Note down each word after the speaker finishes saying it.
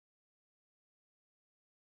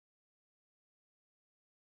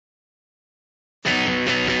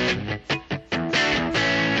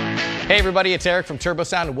Hey everybody, it's Eric from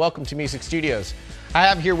Turbosound and welcome to Music Studios. I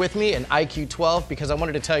have here with me an IQ12 because I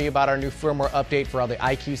wanted to tell you about our new firmware update for all the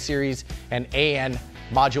IQ series and AN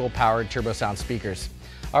module powered Turbosound speakers.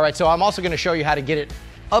 Alright, so I'm also going to show you how to get it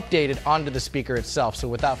updated onto the speaker itself. So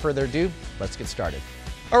without further ado, let's get started.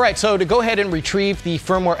 Alright, so to go ahead and retrieve the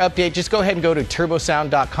firmware update, just go ahead and go to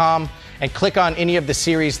turbosound.com and click on any of the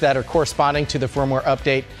series that are corresponding to the firmware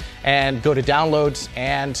update and go to downloads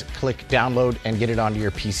and click download and get it onto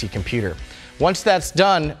your PC computer. Once that's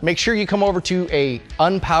done, make sure you come over to a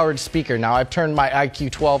unpowered speaker. Now I've turned my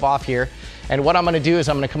IQ12 off here, and what I'm going to do is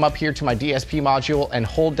I'm going to come up here to my DSP module and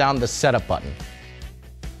hold down the setup button.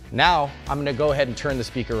 Now I'm going to go ahead and turn the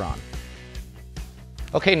speaker on.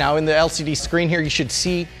 Okay, now in the LCD screen here you should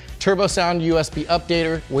see Turbosound USB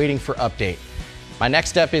updater waiting for update. My next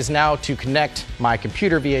step is now to connect my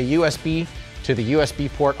computer via USB to the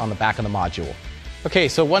USB port on the back of the module. Okay,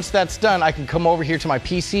 so once that's done, I can come over here to my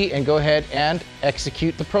PC and go ahead and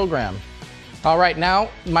execute the program. All right,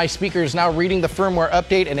 now my speaker is now reading the firmware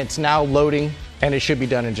update and it's now loading, and it should be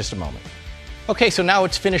done in just a moment. Okay, so now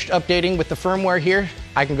it's finished updating with the firmware here.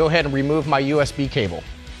 I can go ahead and remove my USB cable.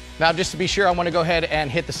 Now just to be sure, I want to go ahead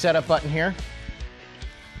and hit the setup button here.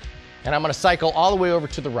 And I'm going to cycle all the way over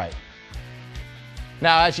to the right.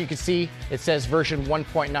 Now, as you can see, it says version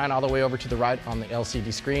 1.9 all the way over to the right on the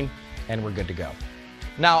LCD screen, and we're good to go.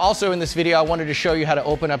 Now, also in this video, I wanted to show you how to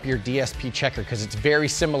open up your DSP checker because it's very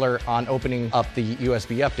similar on opening up the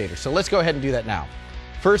USB updater. So let's go ahead and do that now.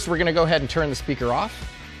 First, we're going to go ahead and turn the speaker off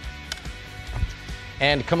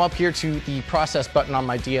and come up here to the process button on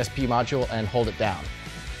my DSP module and hold it down.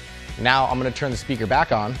 Now, I'm going to turn the speaker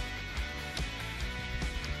back on.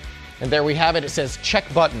 And there we have it. It says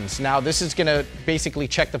check buttons. Now this is going to basically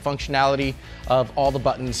check the functionality of all the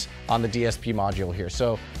buttons on the DSP module here.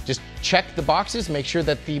 So just check the boxes, make sure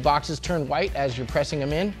that the boxes turn white as you're pressing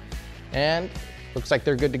them in, and looks like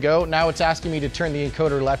they're good to go. Now it's asking me to turn the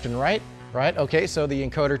encoder left and right. Okay, so the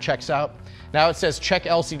encoder checks out. Now it says check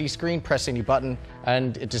LCD screen, press any button,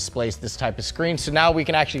 and it displays this type of screen. So now we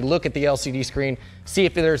can actually look at the LCD screen, see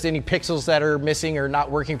if there's any pixels that are missing or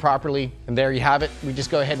not working properly. And there you have it. We just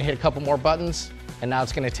go ahead and hit a couple more buttons, and now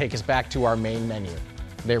it's going to take us back to our main menu.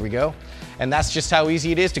 There we go. And that's just how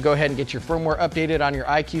easy it is to go ahead and get your firmware updated on your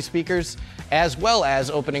IQ speakers, as well as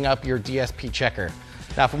opening up your DSP checker.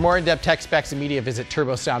 Now, for more in-depth tech specs and media, visit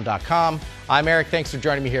turbosound.com. I'm Eric. Thanks for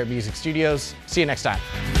joining me here at Music Studios. See you next time.